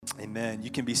Amen.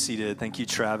 You can be seated. Thank you,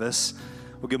 Travis.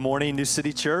 Well, good morning, New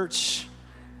City Church.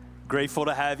 Grateful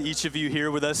to have each of you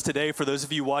here with us today. For those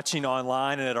of you watching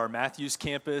online and at our Matthews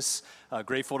campus,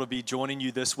 grateful to be joining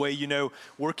you this way. You know,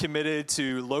 we're committed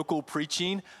to local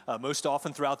preaching most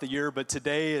often throughout the year, but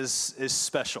today is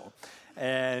special.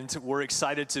 And we're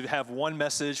excited to have one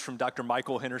message from Dr.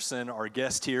 Michael Henderson, our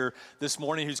guest here this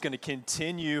morning, who's going to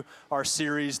continue our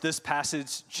series, This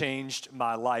Passage Changed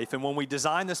My Life. And when we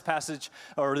designed this passage,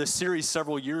 or this series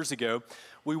several years ago,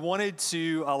 we wanted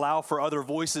to allow for other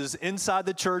voices inside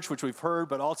the church, which we've heard,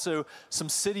 but also some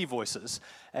city voices.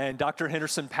 And Dr.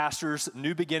 Henderson pastors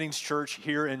New Beginnings Church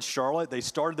here in Charlotte. They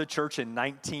started the church in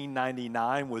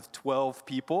 1999 with 12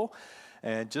 people.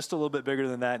 And just a little bit bigger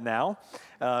than that now.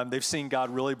 They've seen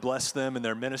God really bless them in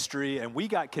their ministry. And we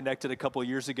got connected a couple of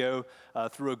years ago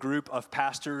through a group of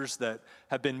pastors that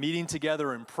have been meeting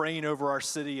together and praying over our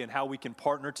city and how we can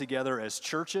partner together as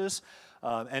churches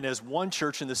and as one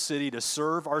church in the city to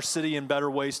serve our city in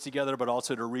better ways together, but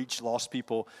also to reach lost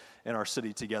people in our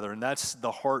city together. And that's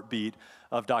the heartbeat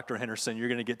of Dr. Henderson. You're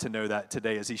going to get to know that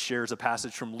today as he shares a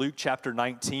passage from Luke chapter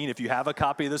 19. If you have a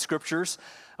copy of the scriptures,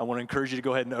 I want to encourage you to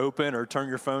go ahead and open or turn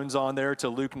your phones on there to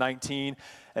Luke 19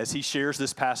 as he shares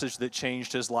this passage that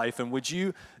changed his life. And would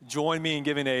you join me in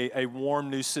giving a warm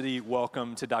New City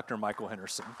welcome to Dr. Michael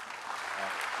Henderson?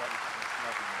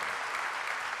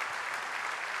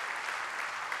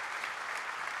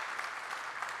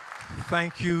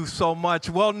 Thank you so much.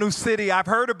 Well, New City, I've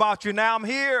heard about you. Now I'm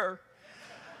here.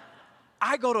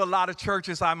 I go to a lot of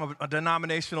churches. I'm a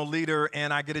denominational leader,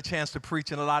 and I get a chance to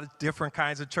preach in a lot of different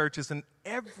kinds of churches. And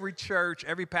every church,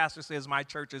 every pastor says, my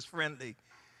church is friendly.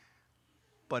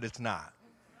 But it's not.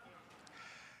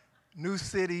 New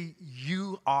City,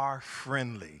 you are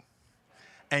friendly.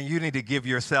 And you need to give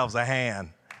yourselves a hand.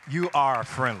 You are a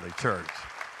friendly church.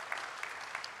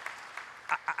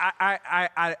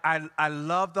 I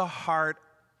love the heart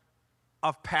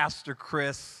of Pastor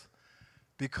Chris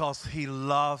because he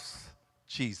loves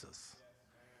Jesus.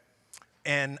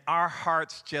 And our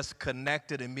hearts just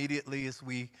connected immediately as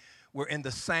we were in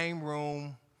the same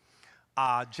room,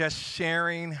 just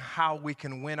sharing how we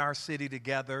can win our city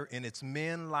together. And it's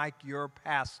men like your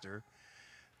pastor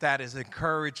that has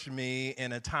encouraged me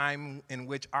in a time in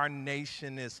which our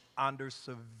nation is under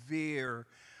severe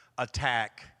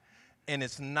attack. And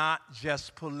it's not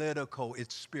just political,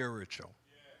 it's spiritual.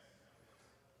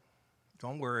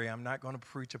 Don't worry, I'm not going to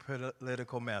preach a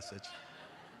political message.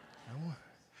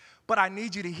 But I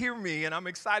need you to hear me, and I'm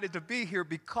excited to be here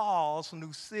because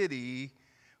New City,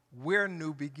 we're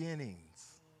new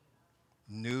beginnings.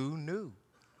 New.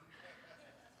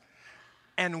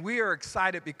 And we are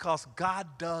excited because God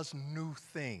does new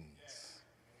things.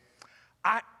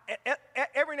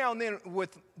 Every now and then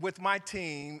with my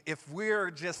team, if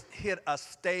we're just hit a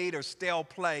state or stale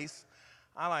place,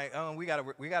 I'm like, oh, we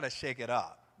gotta shake it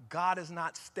up. God is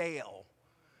not stale.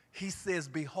 He says,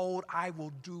 behold, I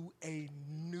will do a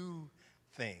new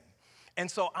thing. And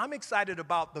so I'm excited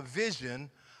about the vision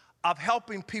of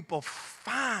helping people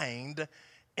find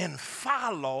and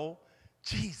follow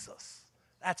Jesus.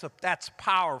 That's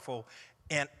powerful.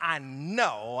 And I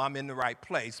know I'm in the right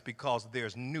place because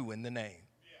there's new in the name.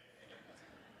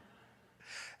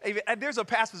 There's a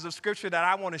passage of scripture that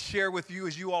I want to share with you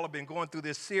as you all have been going through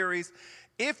this series.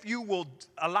 If you will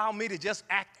allow me to just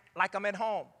act like I'm at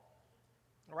home,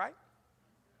 all right?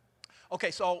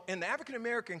 Okay, so in the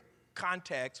African-American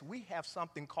context, we have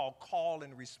something called call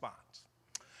and response.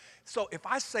 So if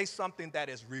I say something that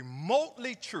is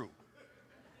remotely true,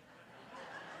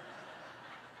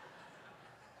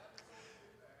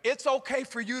 it's okay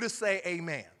for you to say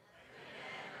amen.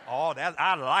 Oh,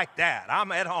 I like that.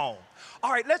 I'm at home.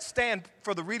 All right, let's stand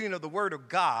for the reading of the Word of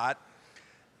God.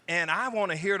 And I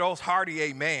want to hear those hearty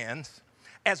amens.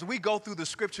 As we go through the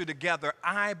Scripture together,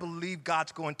 I believe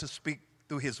God's going to speak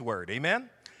through His Word. Amen?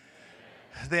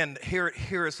 Then here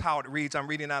is how it reads. I'm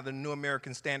reading out of the New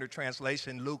American Standard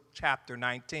Translation, Luke chapter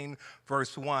 19,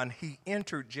 verse 1. He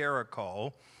entered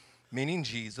Jericho, meaning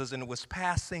Jesus, and was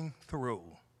passing through.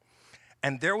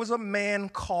 And there was a man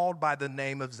called by the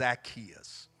name of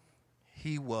Zacchaeus.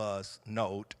 He was,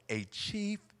 note, a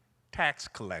chief tax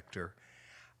collector,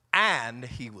 and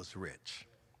he was rich.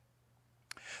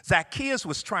 Zacchaeus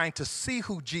was trying to see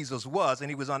who Jesus was, and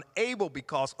he was unable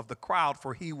because of the crowd,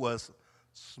 for he was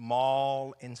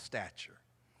small in stature.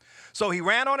 So he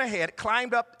ran on ahead,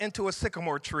 climbed up into a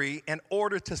sycamore tree in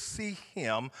order to see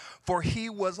him, for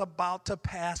he was about to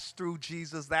pass through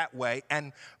Jesus that way.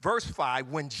 And verse 5,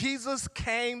 when Jesus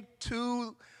came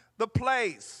to the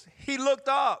place, he looked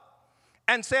up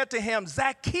and said to him,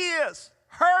 Zacchaeus,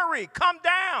 hurry, come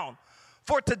down,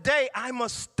 for today I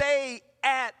must stay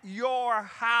at your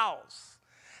house.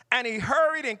 And he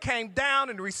hurried and came down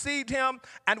and received him.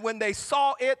 And when they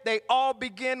saw it, they all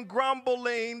began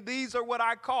grumbling. These are what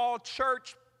I call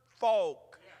church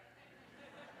folk.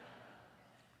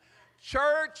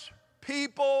 Church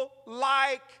people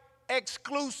like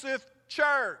exclusive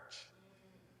church.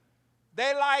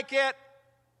 They like it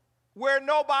where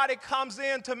nobody comes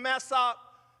in to mess up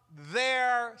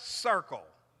their circle.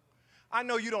 I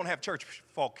know you don't have church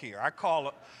folk here. I call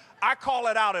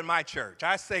it out in my church.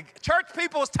 I say, church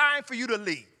people, it's time for you to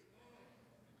leave.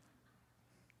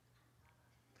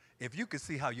 If you could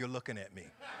see how you're looking at me.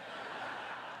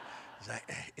 It's like,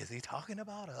 is he talking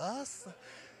about us?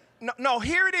 No,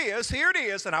 here it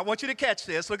is, and I want you to catch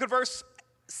this. Look at verse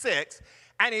 6.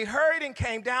 And he hurried and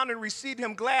came down and received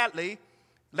him gladly,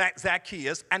 like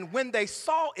Zacchaeus. And when they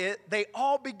saw it, they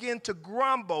all began to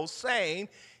grumble, saying,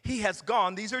 he has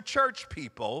gone, these are church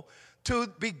people, to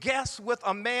be guests with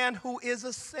a man who is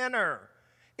a sinner.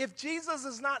 If Jesus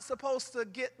is not supposed to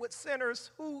get with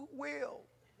sinners, who will?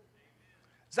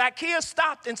 Zacchaeus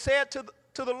stopped and said to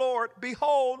the Lord,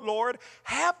 behold, Lord,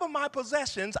 half of my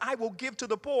possessions I will give to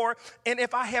the poor, and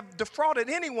if I have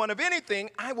defrauded anyone of anything,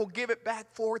 I will give it back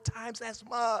 4 times as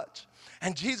much.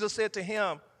 And Jesus said to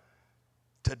him,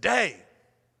 today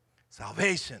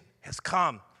salvation has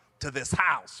come to this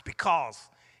house, because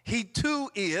he too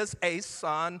is a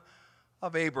son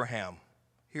of Abraham.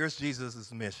 Here's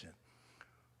Jesus' mission.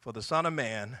 For the Son of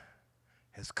Man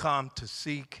has come to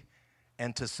seek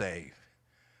and to save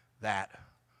that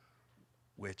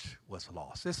which was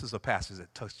lost. This is a passage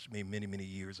that touched me many, many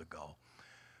years ago.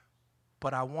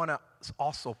 But I want to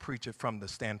also preach it from the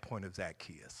standpoint of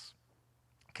Zacchaeus.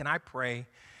 Can I pray?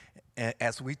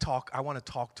 As we talk, I want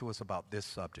to talk to us about this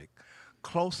subject.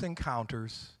 Close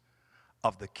encounters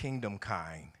of the kingdom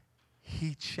kind.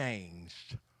 He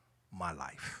changed my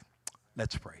life.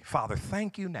 Let's pray. Father,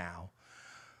 thank you now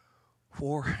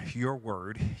for your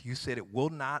word. You said it will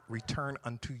not return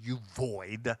unto you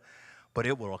void, but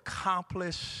it will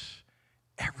accomplish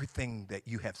everything that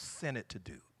you have sent it to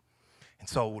do. And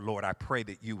so, Lord, I pray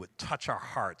that you would touch our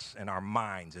hearts and our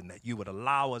minds, and that you would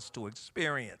allow us to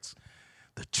experience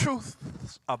the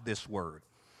truth of this word.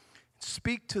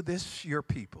 Speak to this, your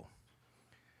people,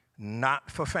 not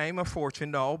for fame or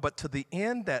fortune, no, but to the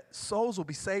end that souls will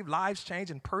be saved, lives changed,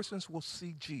 and persons will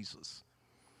see Jesus.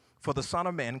 For the Son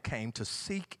of Man came to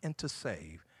seek and to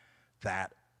save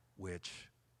that which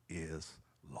is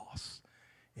lost.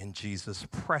 In Jesus'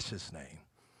 precious name,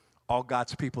 all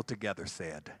God's people together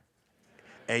said,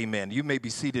 amen. You may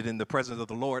be seated in the presence of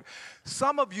the Lord.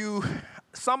 Some of you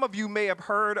may have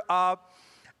heard of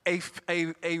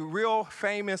a real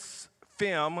famous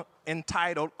film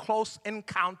entitled Close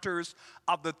Encounters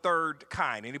of the Third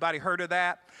Kind. Anybody heard of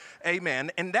that? Amen.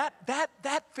 And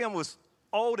that film was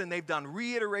old, and they've done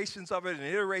reiterations of it and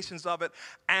iterations of it.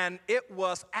 And it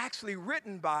was actually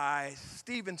written by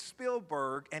Steven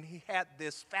Spielberg, and he had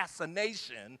this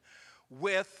fascination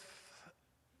with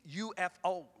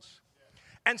UFOs.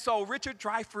 And so Richard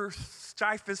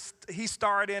Dreyfuss, he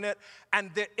starred in it,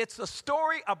 and it's a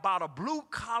story about a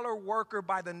blue-collar worker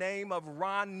by the name of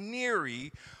Ron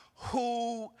Neary,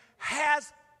 who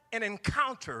has an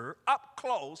encounter up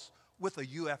close with a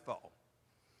UFO.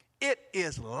 It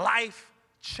is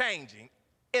life-changing.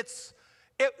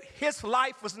 His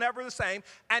life was never the same,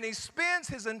 and he spends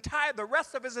the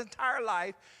rest of his entire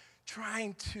life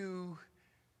trying to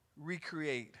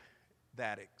recreate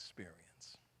that experience.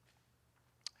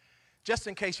 Just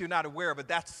in case you're not aware of it,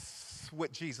 that's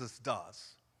what Jesus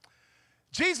does.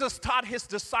 Jesus taught his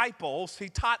disciples, he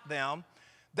taught them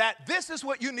that this is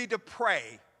what you need to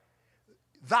pray.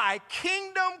 Thy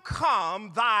kingdom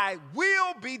come, thy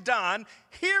will be done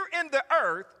here in the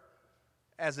earth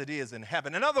as it is in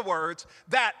heaven. In other words,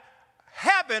 that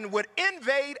heaven would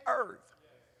invade earth,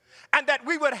 and that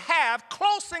we would have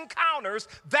close encounters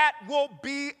that will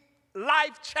be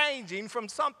life-changing from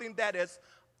something that is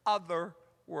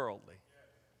otherworldly.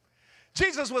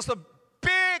 Jesus was a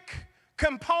big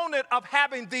component of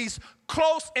having these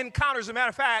close encounters. As a matter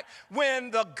of fact,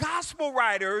 when the gospel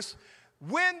writers,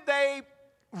 when they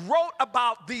wrote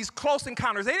about these close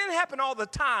encounters, they didn't happen all the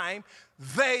time.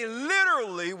 They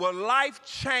literally were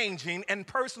life-changing, and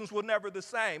persons were never the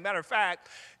same. Matter of fact,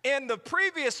 in the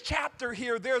previous chapter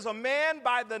here, there's a man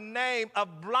by the name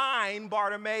of blind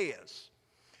Bartimaeus.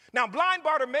 Now, blind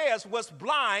Bartimaeus was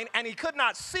blind, and he could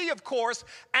not see, of course,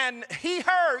 and he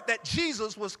heard that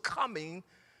Jesus was going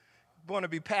to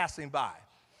be passing by.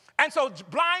 And so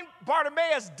blind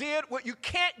Bartimaeus did what you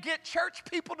can't get church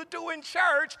people to do in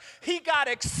church. He got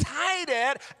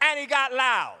excited, and he got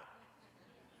loud.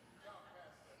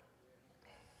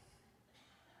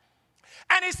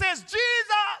 he says,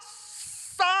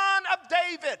 Jesus, Son of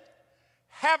David,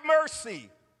 have mercy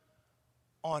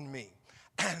on me.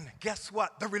 And guess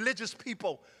what? The religious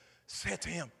people said to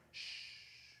him, shh,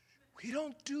 we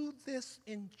don't do this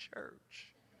in church.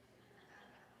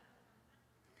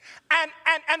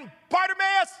 And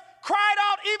Bartimaeus cried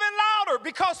out even louder,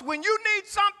 because when you need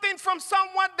something from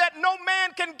someone that no man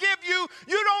can give you,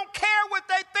 you don't care what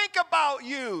they think about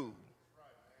you.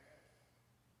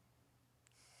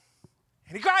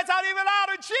 And he cries out even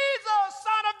louder, Jesus,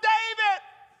 Son of David,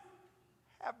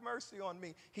 have mercy on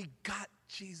me. He got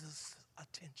Jesus'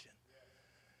 attention.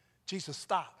 Jesus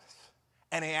stops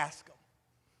and he asks him,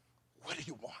 what do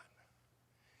you want?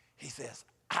 He says,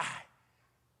 I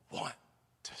want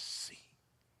to see.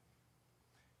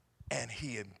 And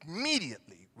he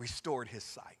immediately restored his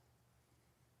sight.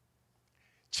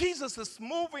 Jesus is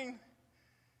moving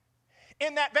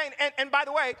in that vein. And by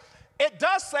the way, it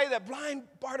does say that blind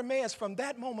Bartimaeus from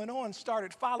that moment on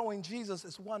started following Jesus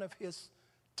as one of his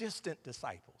distant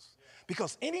disciples.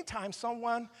 Because anytime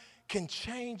someone can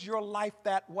change your life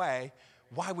that way,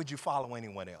 why would you follow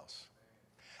anyone else?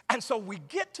 And so we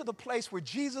get to the place where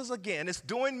Jesus, again, is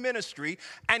doing ministry,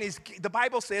 and the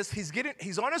Bible says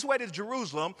he's on his way to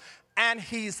Jerusalem, and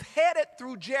he's headed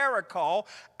through Jericho,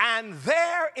 and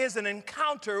there is an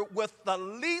encounter with the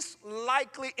least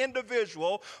likely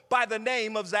individual by the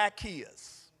name of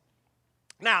Zacchaeus.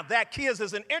 Now, Zacchaeus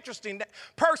is an interesting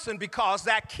person because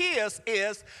Zacchaeus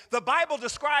the Bible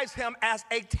describes him as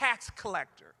a tax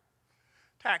collector.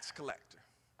 Tax collector.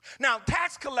 Now,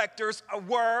 tax collectors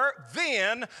were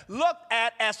then looked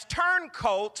at as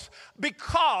turncoats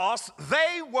because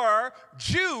they were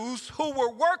Jews who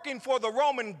were working for the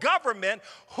Roman government,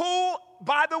 who,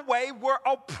 by the way, were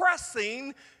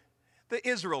oppressing the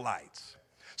Israelites.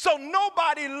 So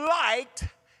nobody liked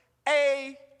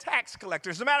a tax collector.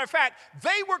 As a matter of fact,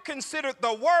 they were considered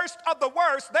the worst of the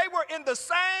worst. They were in the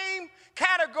same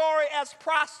category as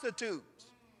prostitutes.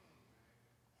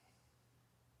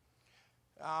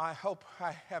 I hope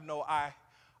I have no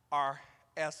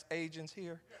IRS agents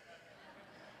here.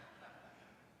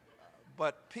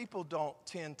 But people don't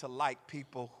tend to like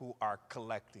people who are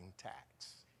collecting tax.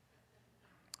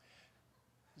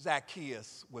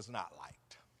 Zacchaeus was not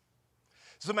liked.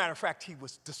 As a matter of fact, he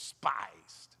was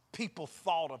despised. People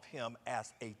thought of him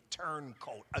as a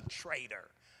turncoat, a traitor.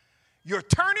 You're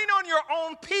turning on your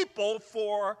own people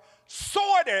for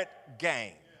sordid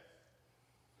gain.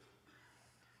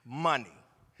 Money.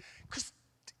 Because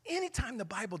anytime the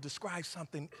Bible describes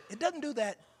something, it doesn't do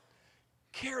that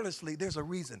carelessly. There's a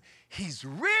reason. He's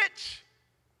rich,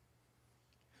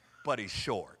 but he's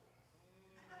short.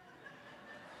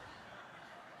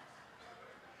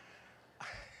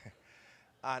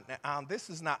 Now, this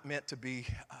is not meant to be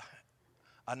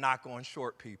a knock on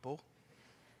short people.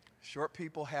 Short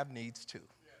people have needs too.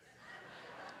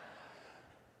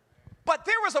 But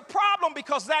there was a problem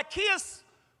because Zacchaeus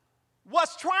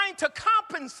was trying to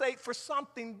compensate for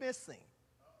something missing.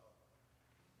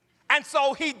 And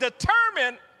so he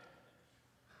determined,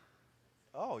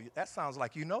 oh, that sounds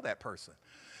like you know that person.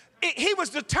 He was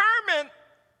determined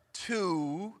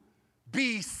to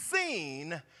be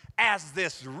seen as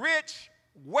this rich,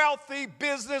 wealthy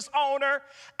business owner.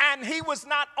 And he was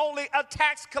not only a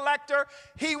tax collector,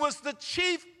 he was the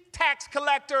chief tax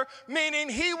collector, meaning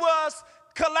he was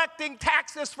collecting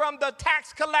taxes from the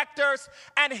tax collectors,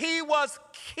 and he was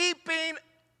keeping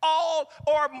all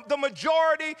or the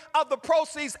majority of the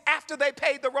proceeds after they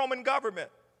paid the Roman government.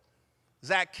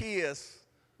 Zacchaeus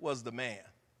was the man.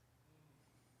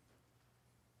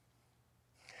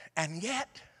 And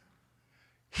yet,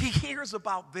 he hears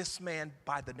about this man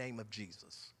by the name of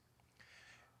Jesus.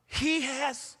 He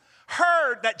has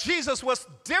heard that Jesus was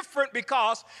different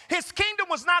because his kingdom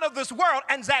was not of this world,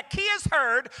 and Zacchaeus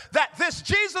heard that this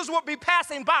Jesus would be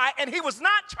passing by, and he was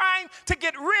not trying to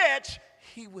get rich,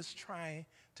 he was trying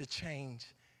to change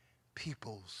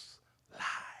people's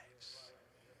lives.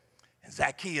 And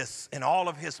Zacchaeus, in all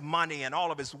of his money and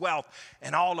all of his wealth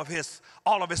and all of his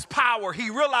power, he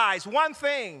realized one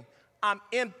thing: I'm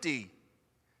empty,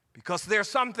 because there's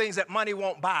some things that money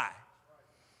won't buy.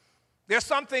 There's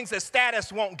some things that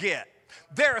status won't get.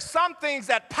 There are some things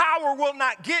that power will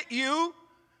not get you.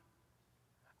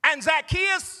 And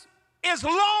Zacchaeus is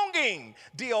longing.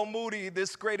 D.L. Moody,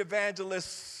 this great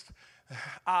evangelist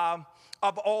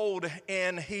of old,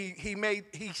 and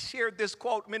he shared this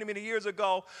quote many, many years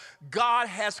ago: God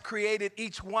has created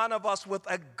each one of us with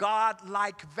a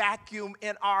God-like vacuum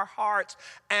in our hearts,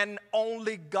 and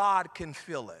only God can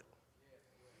fill it.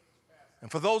 And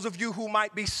for those of you who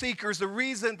might be seekers, the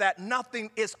reason that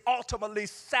nothing is ultimately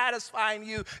satisfying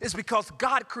you is because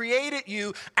God created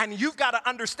you, and you've got to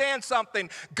understand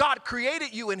something. God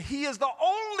created you, and He is the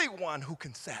only one who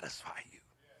can satisfy you.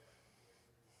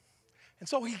 And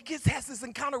so he has this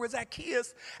encounter with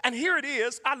Zacchaeus, and here it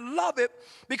is. I love it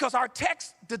because our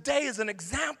text today is an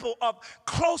example of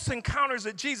close encounters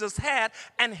that Jesus had,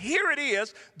 and here it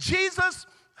is. Jesus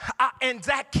and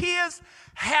Zacchaeus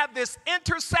have this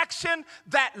intersection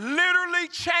that literally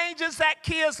changes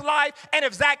Zacchaeus' life, and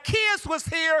if Zacchaeus was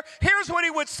here, here's what he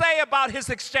would say about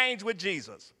his exchange with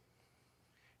Jesus.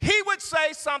 He would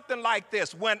say something like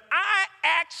this: when I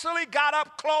actually got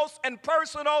up close and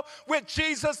personal with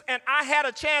Jesus and I had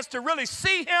a chance to really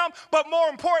see him, but more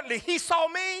importantly, he saw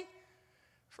me,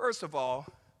 first of all,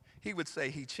 he would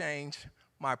say he changed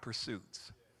my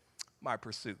pursuits. My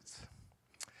pursuits.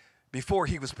 Before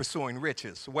he was pursuing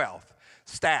riches, wealth,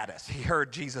 status, he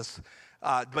heard Jesus,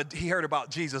 but he heard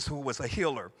about Jesus who was a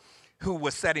healer, who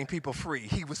was setting people free.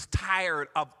 He was tired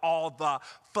of all the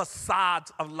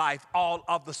facades of life, all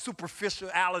of the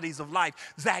superficialities of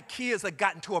life. Zacchaeus had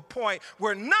gotten to a point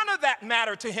where none of that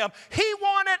mattered to him. He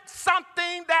wanted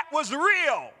something that was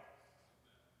real.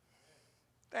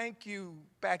 Thank you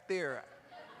back there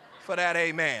for that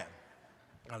amen.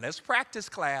 Now let's practice,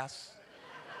 class.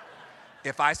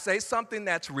 If I say something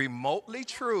that's remotely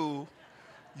true,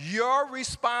 your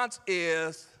response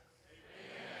is,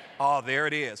 oh, there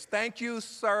it is. Thank you,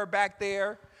 sir, back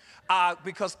there,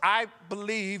 because I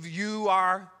believe you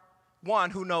are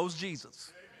one who knows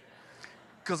Jesus.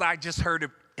 Because I just heard it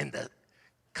in the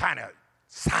kind of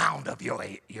sound of your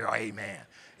amen.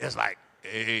 It's like,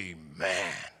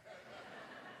 amen.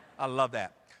 I love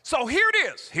that. So here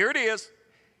it is. Here it is.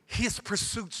 His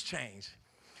pursuits change.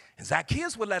 And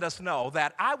Zacchaeus would let us know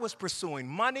that I was pursuing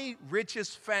money,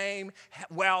 riches, fame,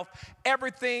 wealth,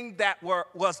 everything that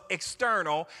was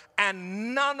external,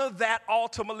 and none of that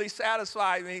ultimately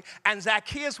satisfied me. And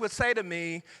Zacchaeus would say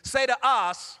to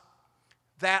us,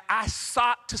 that I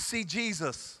sought to see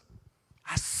Jesus.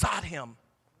 I sought him.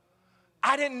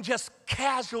 I didn't just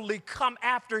casually come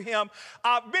after him.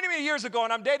 Many years ago,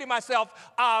 and I'm dating myself,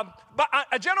 but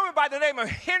a gentleman by the name of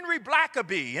Henry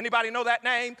Blackaby. Anybody know that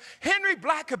name? Henry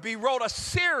Blackaby wrote a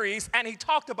series, and he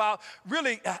talked about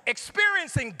really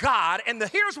experiencing God. And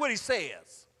here's what he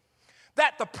says: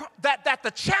 that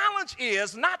the challenge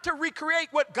is not to recreate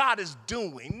what God is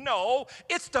doing. No,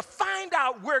 it's to find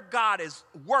out where God is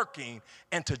working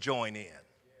and to join in.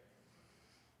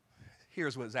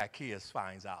 Here's what Zacchaeus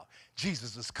finds out.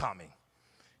 Jesus is coming.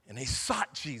 And he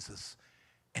sought Jesus,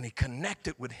 and he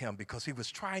connected with him because he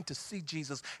was trying to see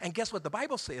Jesus. And guess what? The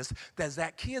Bible says that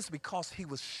Zacchaeus, because he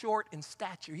was short in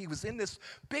stature, he was in this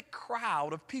big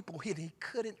crowd of people and he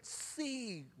couldn't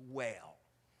see well.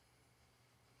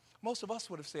 Most of us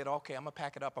would have said, okay, I'm going to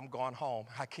pack it up. I'm going home.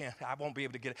 I won't be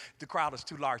able to get it. The crowd is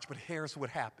too large. But here's what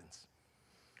happens.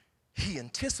 He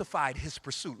intensified his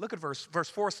pursuit. Look at verse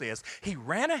 4 says, he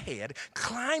ran ahead,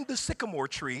 climbed the sycamore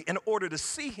tree in order to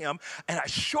see him, and a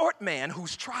short man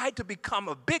who's tried to become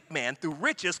a big man through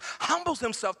riches humbles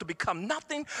himself to become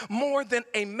nothing more than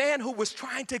a man who was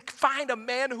trying to find a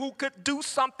man who could do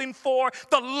something for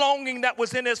the longing that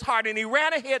was in his heart. And he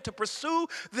ran ahead to pursue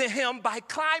him by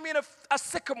climbing a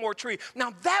sycamore tree.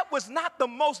 Now, that was not the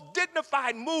most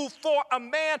dignified move for a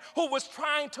man who was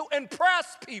trying to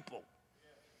impress people.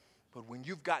 But when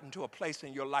you've gotten to a place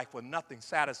in your life where nothing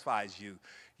satisfies you,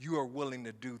 you are willing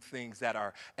to do things that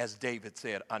are, as David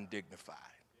said, undignified.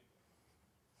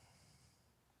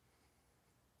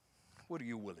 What are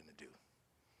you willing to do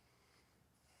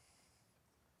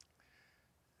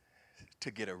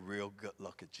to get a real good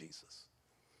look at Jesus?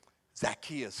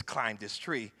 Zacchaeus climbed this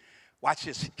tree. Watch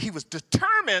this. He was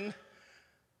determined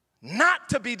not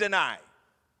to be denied.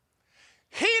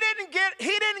 He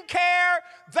didn't care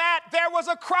that there was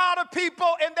a crowd of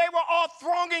people and they were all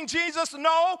thronging Jesus.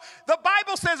 No, the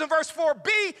Bible says in verse 4b,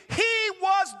 he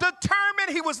was determined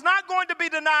he was not going to be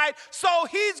denied, so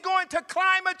he's going to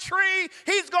climb a tree.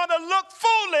 He's going to look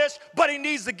foolish, but he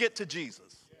needs to get to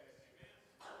Jesus.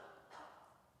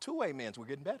 Two amens, we're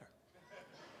getting better.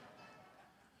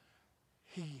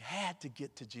 He had to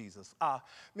get to Jesus.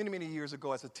 Many years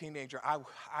ago as a teenager,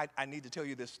 I need to tell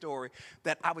you this story,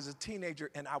 that I was a teenager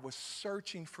and I was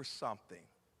searching for something.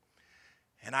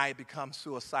 And I had become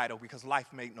suicidal because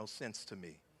life made no sense to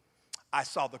me. I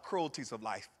saw the cruelties of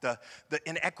life, the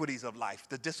inequities of life,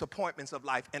 the disappointments of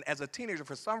life. And as a teenager,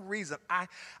 for some reason, I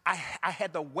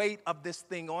had the weight of this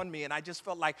thing on me. And I just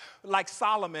felt like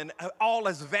Solomon, all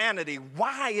is vanity.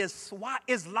 Why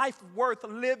is life worth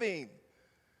living?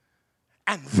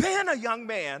 And then a young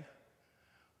man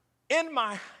in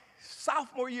my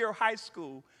sophomore year of high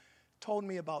school, told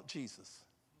me about Jesus.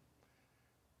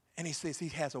 And he says he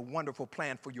has a wonderful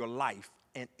plan for your life,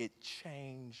 and it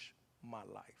changed my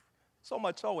life. So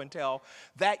much so until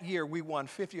that year we won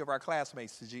 50 of our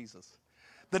classmates to Jesus.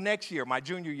 The next year, my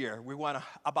junior year, we won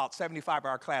about 75 of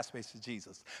our classmates to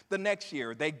Jesus. The next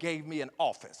year, they gave me an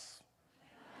office.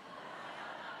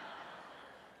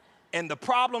 And the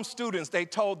problem students, they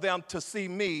told them to see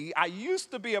me. I used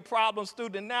to be a problem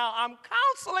student. Now I'm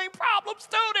counseling problem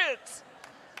students.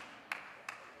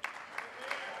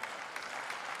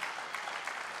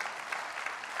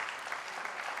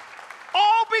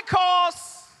 All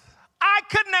because I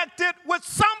connected with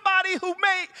somebody who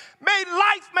made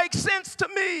life make sense to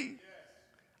me.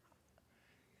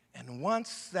 And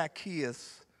once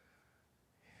Zacchaeus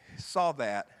saw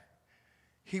that,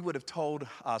 he would have told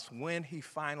us when he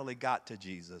finally got to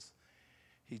Jesus,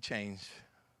 he changed,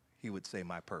 he would say,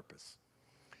 my purpose.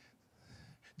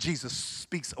 Jesus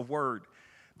speaks a word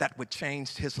that would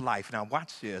change his life. Now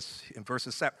watch this. In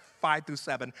verses 5 through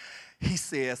 7, he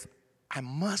says, I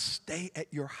must stay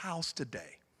at your house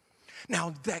today.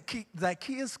 Now,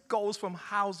 Zacchaeus goes from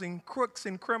housing crooks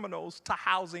and criminals to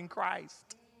housing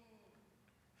Christ.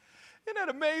 Isn't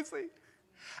that amazing?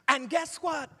 And guess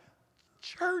what?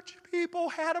 Church people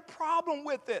had a problem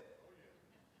with it.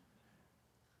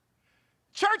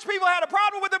 Church people had a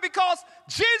problem with it because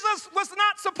Jesus was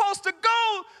not supposed to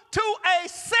go to a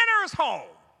sinner's home.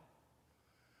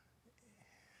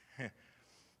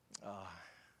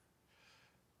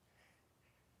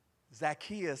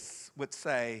 Zacchaeus would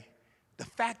say, the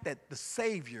fact that the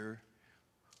Savior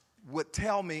would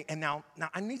tell me, and now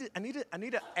I need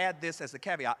to add this as a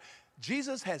caveat.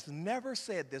 Jesus has never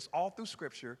said this all through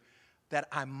Scripture that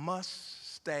I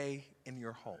must stay in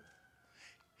your home.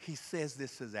 He says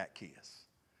this to Zacchaeus,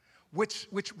 which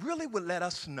really would let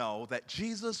us know that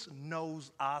Jesus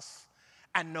knows us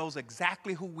and knows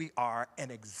exactly who we are and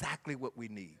exactly what we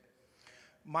need.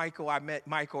 Michael, I met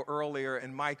Michael earlier,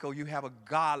 and Michael, you have a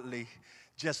godly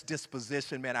just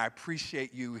disposition, man. I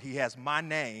appreciate you. He has my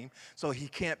name, so he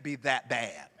can't be that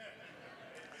bad.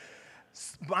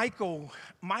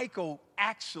 Michael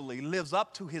actually lives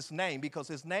up to his name because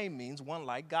his name means one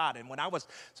like God. And when I was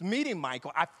meeting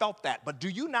Michael, I felt that. But do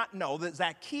you not know that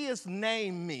Zacchaeus'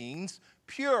 name means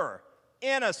pure,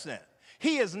 innocent?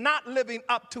 He is not living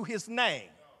up to his name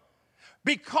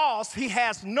because he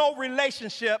has no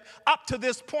relationship up to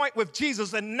this point with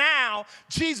Jesus. And now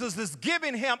Jesus is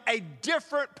giving him a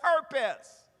different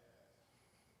purpose.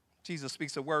 Jesus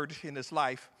speaks a word in his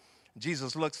life.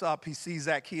 Jesus looks up, he sees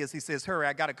Zacchaeus, he says, hurry,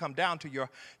 I got to come down to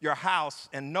your house.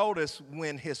 And notice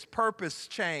when his purpose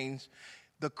changed,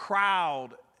 the crowd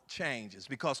changes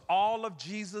because all of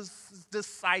Jesus'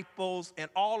 disciples and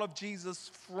all of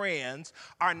Jesus' friends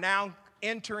are now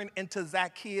entering into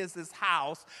Zacchaeus'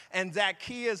 house. And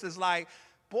Zacchaeus is like,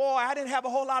 boy, I didn't have a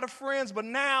whole lot of friends, but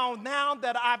now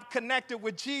that I've connected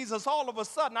with Jesus, all of a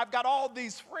sudden I've got all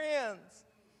these friends.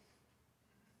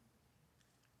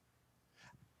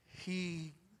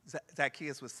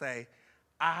 Zacchaeus would say,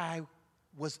 I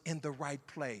was in the right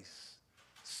place.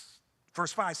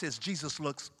 Verse 5 says, Jesus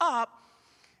looks up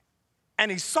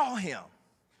and he saw him.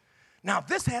 Now,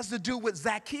 this has to do with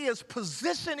Zacchaeus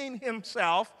positioning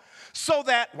himself so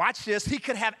that, watch this, he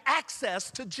could have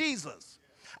access to Jesus.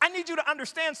 I need you to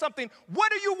understand something.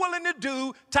 What are you willing to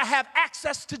do to have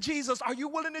access to Jesus? Are you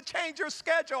willing to change your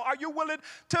schedule? Are you willing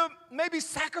to maybe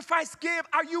sacrifice, give?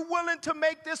 Are you willing to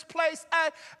make this place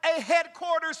a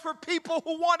headquarters for people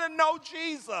who want to know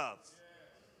Jesus? Yeah.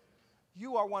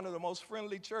 You are one of the most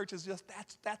friendly churches. Just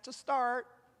that's a start.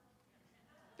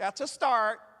 That's a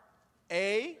start.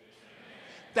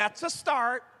 That's a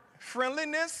start.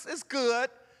 Friendliness is good.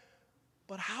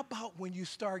 But how about when you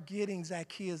start getting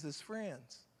Zacchaeus'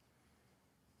 friends?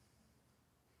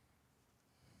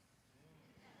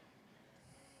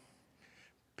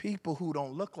 People who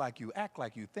don't look like you, act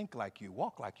like you, think like you,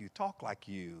 walk like you, talk like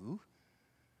you,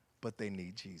 but they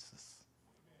need Jesus.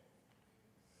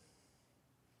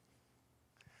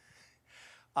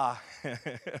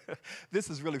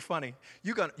 This is really funny.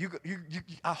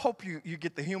 I hope you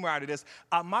get the humor out of this.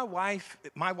 My wife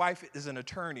is an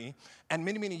attorney, and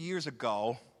many years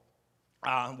ago,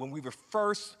 when we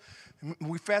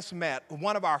first met,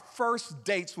 one of our first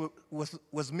dates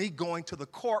was me going to the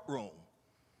courtroom.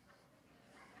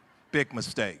 Big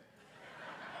mistake.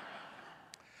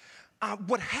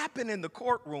 What happened in the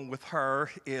courtroom with her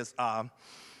is I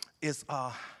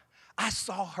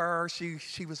saw her.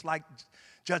 She was like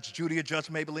Judge Judy or Judge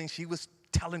Maybelline. She was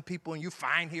telling people, and you're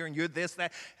fine here, and you're this,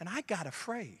 that. And I got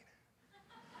afraid.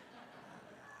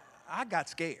 I got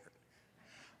scared.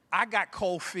 I got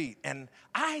cold feet. And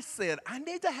I said, I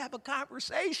need to have a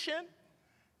conversation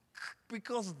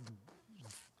because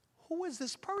who is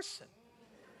this person?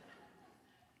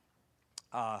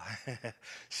 I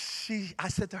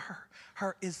said to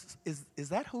her, is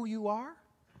that who you are?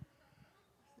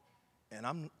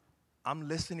 And I'm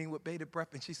listening with bated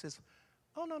breath, and she says,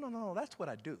 oh, no, that's what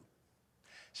I do.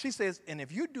 She says, and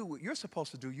if you do what you're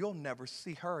supposed to do, you'll never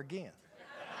see her again.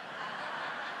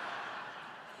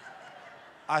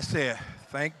 I said,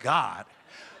 thank God.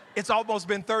 It's almost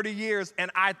been 30 years,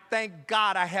 and I thank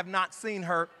God I have not seen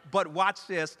her. But watch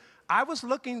this. I was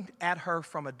looking at her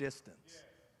from a distance.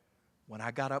 When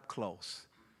I got up close,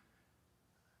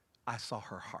 I saw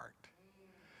her heart.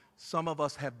 Some of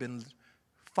us have been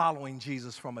following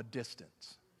Jesus from a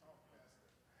distance.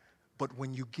 But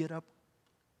when you get up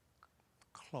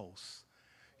close,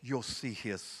 you'll see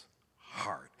his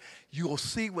heart. You'll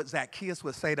see what Zacchaeus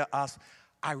would say to us.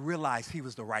 I realized he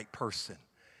was the right person.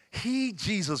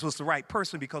 Jesus was the right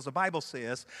person because the Bible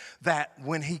says that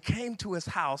when he came to his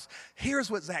house,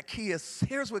 here's what Zacchaeus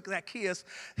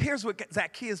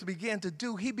began to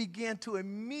do. He began to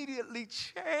immediately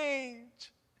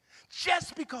change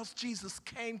just because Jesus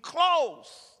came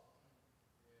close.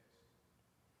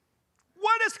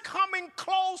 What does coming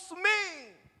close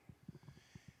mean?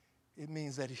 It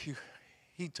means that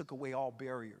he took away all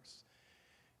barriers.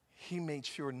 He made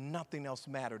sure nothing else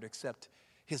mattered except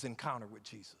his encounter with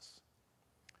Jesus.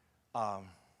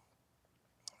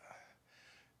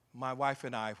 My wife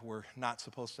and I were not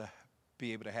supposed to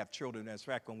be able to have children. As a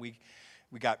fact, when we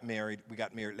got married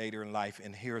later in life,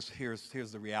 and here's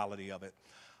the reality of it.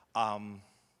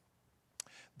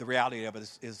 The reality of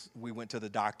it is we went to the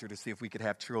doctor to see if we could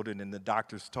have children, and the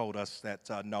doctors told us that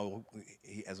no,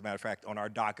 as a matter of fact, on our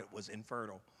docket was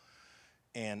infertile.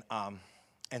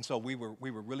 And so we were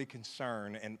really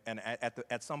concerned, and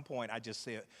at some point I just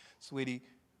said, sweetie,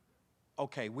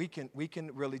 okay, we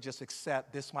can really just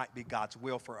accept this might be God's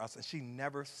will for us. And she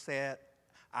never said,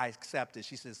 I accept it.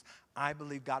 She says, I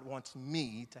believe God wants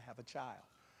me to have a child.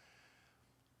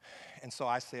 And so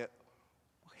I said,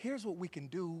 here's what we can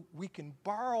do. We can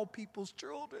borrow people's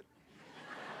children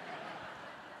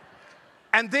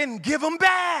and then give them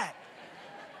back.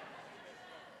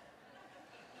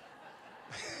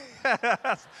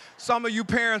 Some of you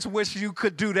parents wish you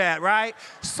could do that, right?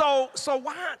 So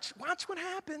watch what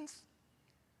happens.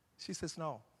 She says,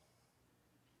 no.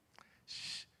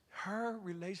 Her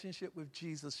relationship with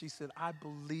Jesus, she said, I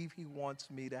believe he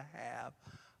wants me to have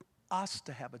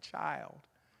a child.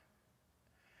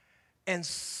 And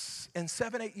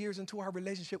 7-8 years into our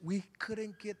relationship, we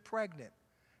couldn't get pregnant.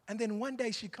 And then one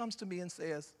day she comes to me and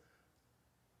says,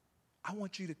 I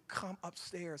want you to come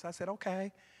upstairs. I said,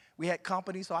 okay. We had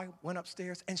company, so I went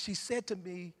upstairs, and she said to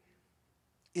me,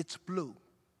 it's blue.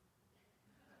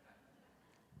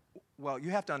 Well,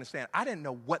 you have to understand, I didn't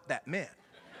know what that meant.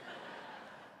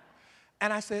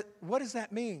 And I said, what does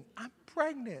that mean? I'm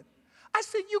pregnant. I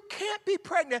said, you can't be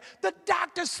pregnant. The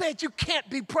doctor said you can't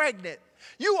be pregnant.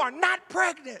 You are not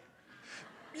pregnant.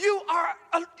 You are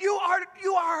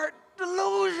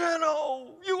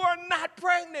delusional. You are not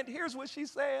pregnant. Here's what she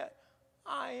said.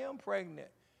 I am pregnant.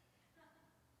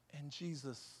 And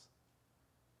Jesus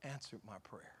answered my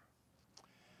prayer.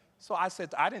 So I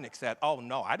said, I didn't accept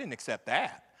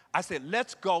that. I said,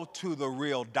 let's go to the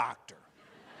real doctor.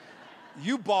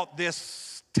 You bought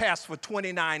this test for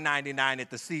 $29.99 at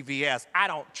the CVS. I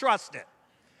don't trust it.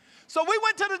 So we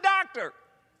went to the doctor.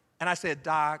 And I said,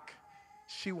 Doc,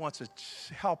 she wants to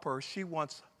help her. She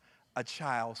wants a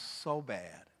child so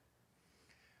bad.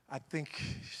 I think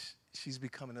she's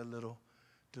becoming a little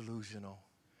delusional.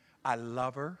 I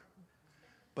love her,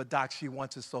 but Doc, she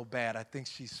wants it so bad. I think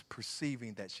she's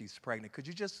perceiving that she's pregnant. Could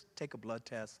you just take a blood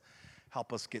test,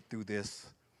 help us get through this?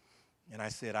 And I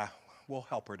said, we'll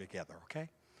help her together, okay?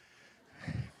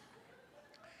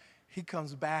 He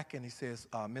comes back and he says,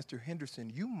 Mr.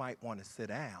 Henderson, you might want to sit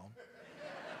down.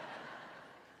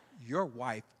 Your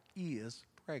wife is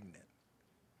pregnant.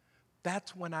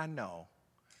 That's when I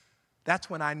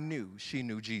knew she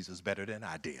knew Jesus better than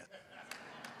I did.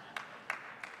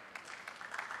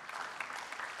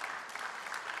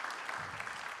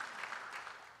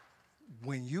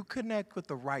 When you connect with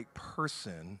the right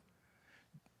person,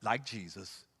 like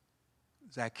Jesus,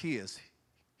 Zacchaeus,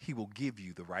 he will give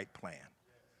you the right plan.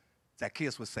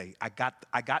 Zacchaeus would say, I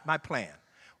got my plan.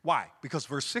 Why? Because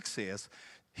verse 6 says,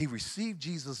 he received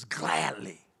Jesus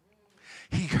gladly.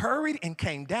 He hurried and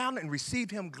came down and received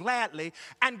him gladly.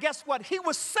 And guess what? He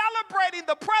was celebrating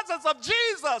the presence of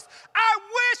Jesus. I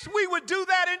wish we would do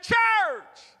that in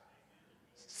church.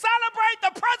 Celebrate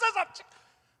the presence of Jesus.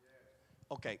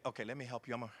 Okay, let me help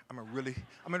you. I'm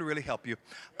gonna really help you.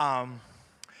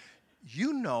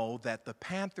 You know that the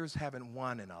Panthers haven't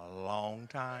won in a long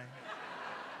time.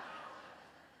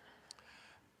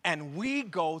 And we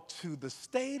go to the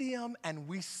stadium and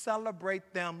we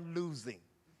celebrate them losing.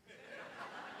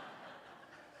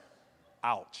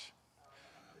 Ouch.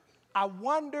 I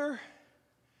wonder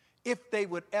if they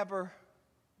would ever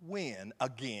win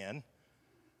again.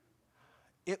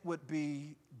 It would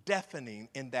be deafening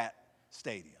in that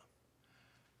stadium.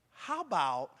 How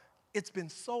about, it's been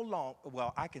so long,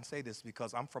 well, I can say this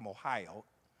because I'm from Ohio,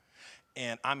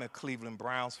 and I'm a Cleveland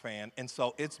Browns fan, and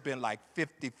so it's been like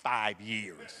 55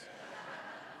 years.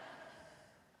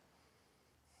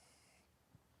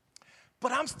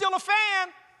 But I'm still a fan.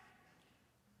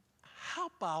 How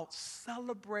about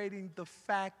celebrating the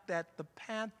fact that the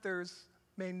Panthers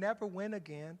may never win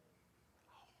again?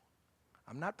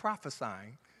 I'm not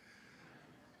prophesying.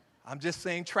 I'm just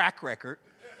saying track record.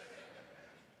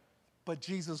 But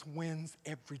Jesus wins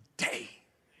every day.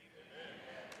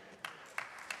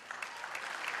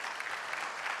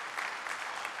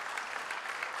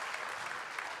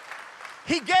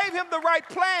 He gave him the right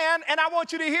plan, and I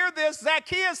want you to hear this.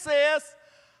 Zacchaeus says,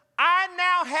 I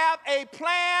now have a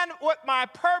plan with my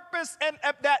purpose, and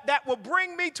that will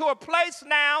bring me to a place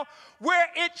now where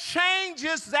it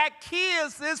changes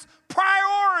Zacchaeus'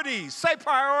 priorities. Say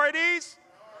priorities.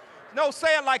 No,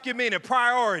 say it like you mean it,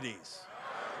 priorities.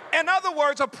 In other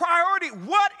words, a priority.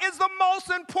 What is the most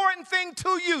important thing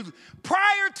to you?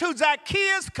 Prior to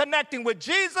Zacchaeus connecting with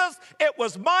Jesus, it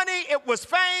was money, it was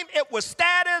fame, it was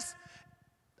status,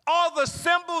 all the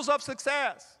symbols of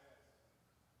success.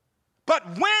 But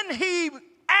when he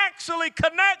actually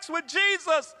connects with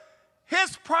Jesus,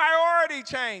 his priority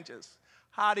changes.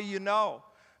 How do you know?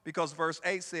 Because verse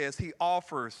 8 says he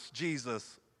offers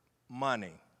Jesus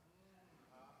money.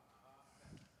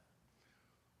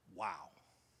 Wow.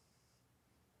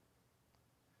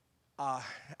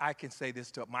 I can say this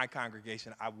to my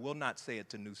congregation. I will not say it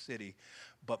to New City,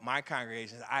 but my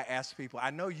congregation, I ask people,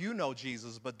 I know you know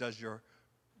Jesus, but does your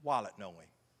wallet know him?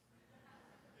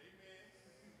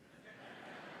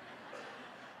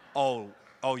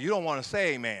 Oh, you don't want to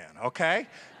say amen, okay?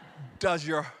 Does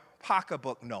your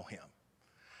pocketbook know him?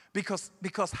 Because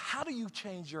how do you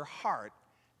change your heart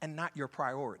and not your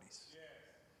priorities?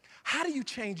 How do you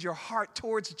change your heart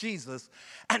towards Jesus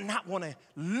and not want to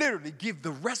literally give the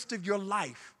rest of your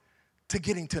life to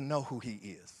getting to know who he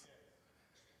is?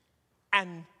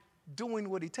 And doing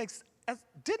what he takes.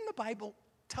 Didn't the Bible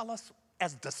tell us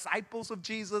as disciples of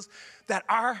Jesus that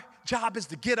our job is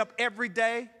to get up every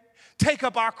day, take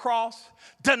up our cross,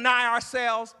 deny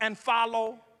ourselves, and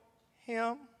follow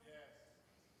him?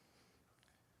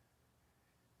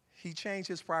 He changed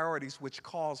his priorities, which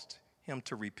caused him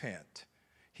to repent.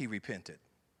 He repented.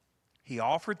 He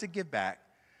offered to give back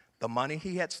the money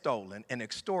he had stolen and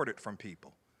extorted from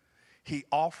people. He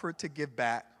offered to give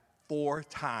back 4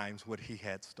 times what he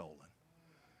had stolen.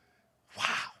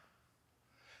 Wow.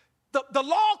 The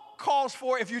law calls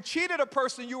for, if you cheated a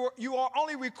person, you are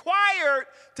only required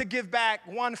to give back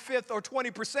 1/5 or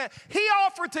 20%. He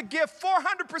offered to give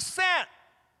 400%.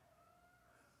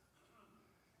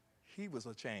 He was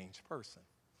a changed person.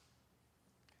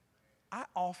 I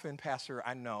often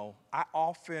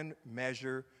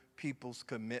measure people's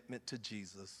commitment to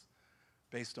Jesus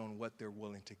based on what they're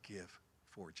willing to give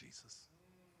for Jesus.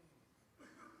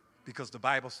 Because the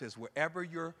Bible says, wherever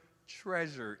your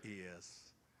treasure is,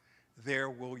 there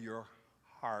will your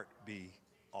heart be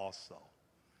also.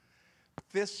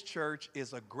 This church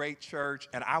is a great church,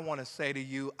 and I want to say to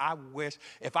you, I wish,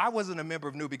 if I wasn't a member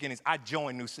of New Beginnings, I'd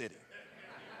join New City.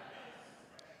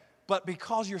 But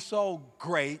because you're so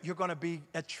great, you're going to be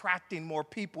attracting more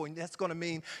people, and that's going to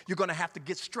mean you're going to have to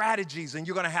get strategies, and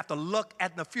you're going to have to look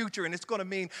at the future, and it's going to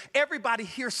mean everybody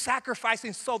here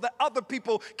sacrificing so that other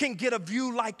people can get a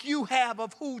view like you have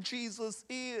of who Jesus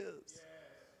is.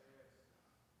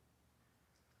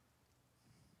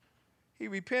 He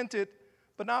repented,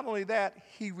 but not only that,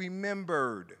 he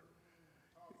remembered.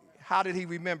 How did he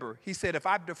remember? He said, if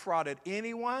I've defrauded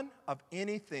anyone of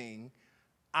anything,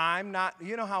 I'm not,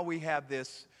 you know how we have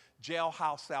this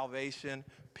jailhouse salvation?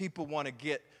 People want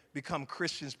to become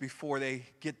Christians before they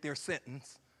get their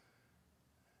sentence.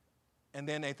 And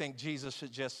then they think Jesus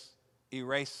should just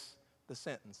erase the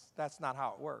sentence. That's not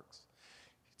how it works.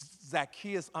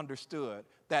 Zacchaeus understood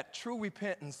that true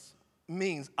repentance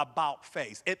means about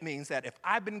face. It means that if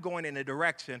I've been going in a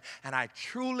direction and I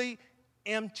truly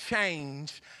am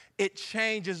changed, it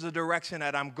changes the direction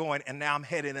that I'm going, and now I'm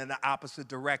heading in the opposite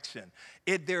direction.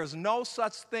 There's no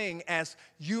such thing as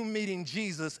you meeting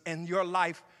Jesus and your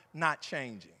life not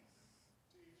changing.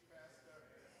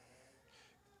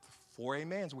 4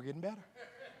 amens, we're getting better.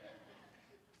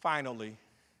 Finally,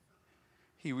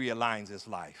 he realigns his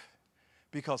life.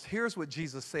 Because here's what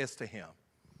Jesus says to him.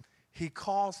 He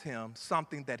calls him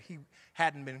something that he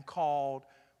hadn't been called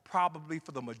probably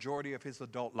for the majority of his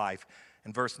adult life.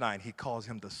 In verse 9, he calls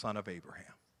him the son of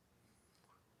Abraham,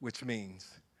 which means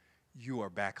you are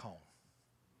back home.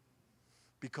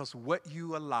 Because what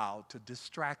you allowed to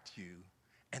distract you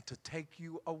and to take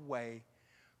you away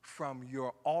from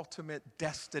your ultimate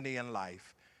destiny in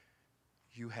life,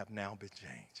 you have now been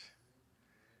changed.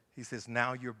 He says,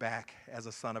 now you're back as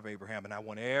a son of Abraham. And I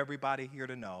want everybody here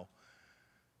to know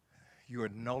you are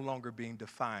no longer being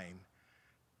defined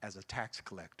as a tax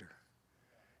collector.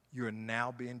 You are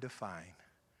now being defined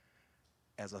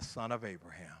as a son of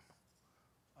Abraham,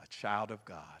 a child of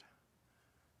God,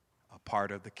 a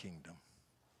part of the kingdom,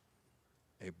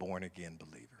 a born-again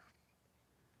believer.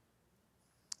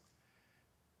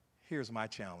 Here's my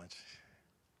challenge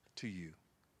to you.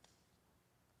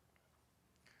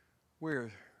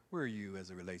 Where are you as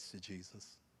it relates to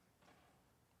Jesus?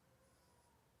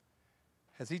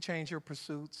 Has he changed your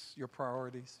pursuits, your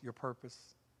priorities, your purpose?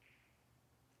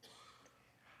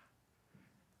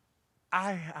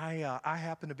 I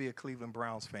happen to be a Cleveland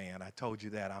Browns fan. I told you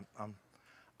that.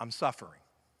 I'm suffering.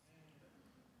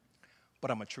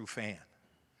 But I'm a true fan.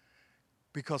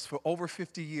 Because for over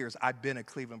 50 years, I've been a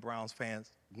Cleveland Browns fan.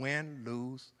 Win,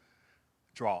 lose,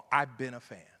 draw. I've been a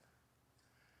fan.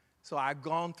 So I've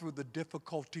gone through the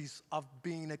difficulties of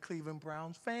being a Cleveland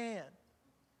Browns fan.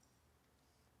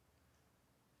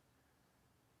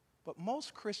 But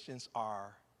most Christians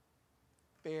are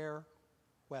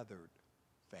fair-weathered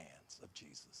fans of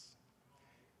Jesus.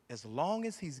 As long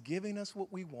as he's giving us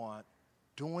what we want,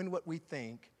 doing what we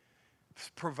think,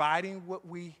 providing what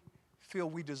we feel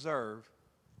we deserve,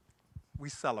 we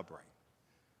celebrate.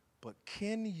 But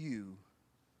can you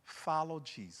follow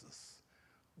Jesus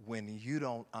when you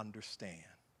don't understand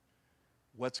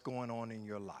what's going on in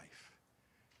your life?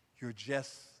 You're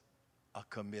just a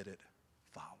committed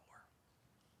follower.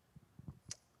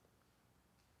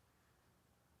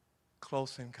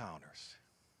 Close encounters.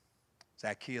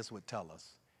 Zacchaeus would tell us,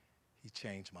 he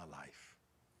changed my life.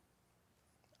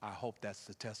 I hope that's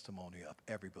the testimony of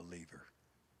every believer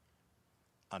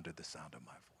under the sound of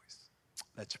my voice.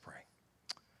 Let's pray.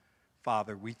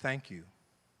 Father, we thank you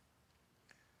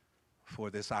for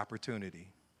this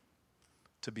opportunity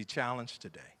to be challenged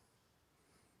today,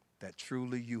 that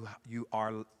truly you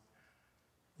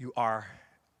are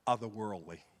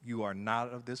otherworldly. You are not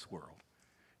of this world.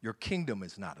 Your kingdom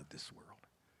is not of this world.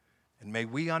 And may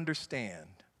we understand,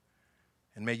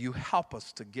 and may you help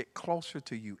us to get closer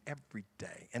to you every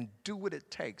day and do what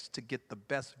it takes to get the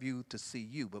best view to see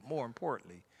you, but more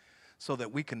importantly, so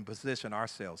that we can position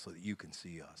ourselves so that you can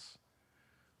see us.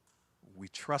 We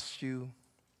trust you.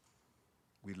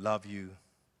 We love you.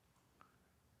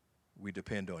 We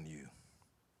depend on you.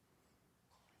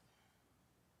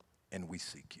 And we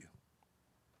seek you.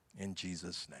 In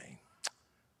Jesus' name.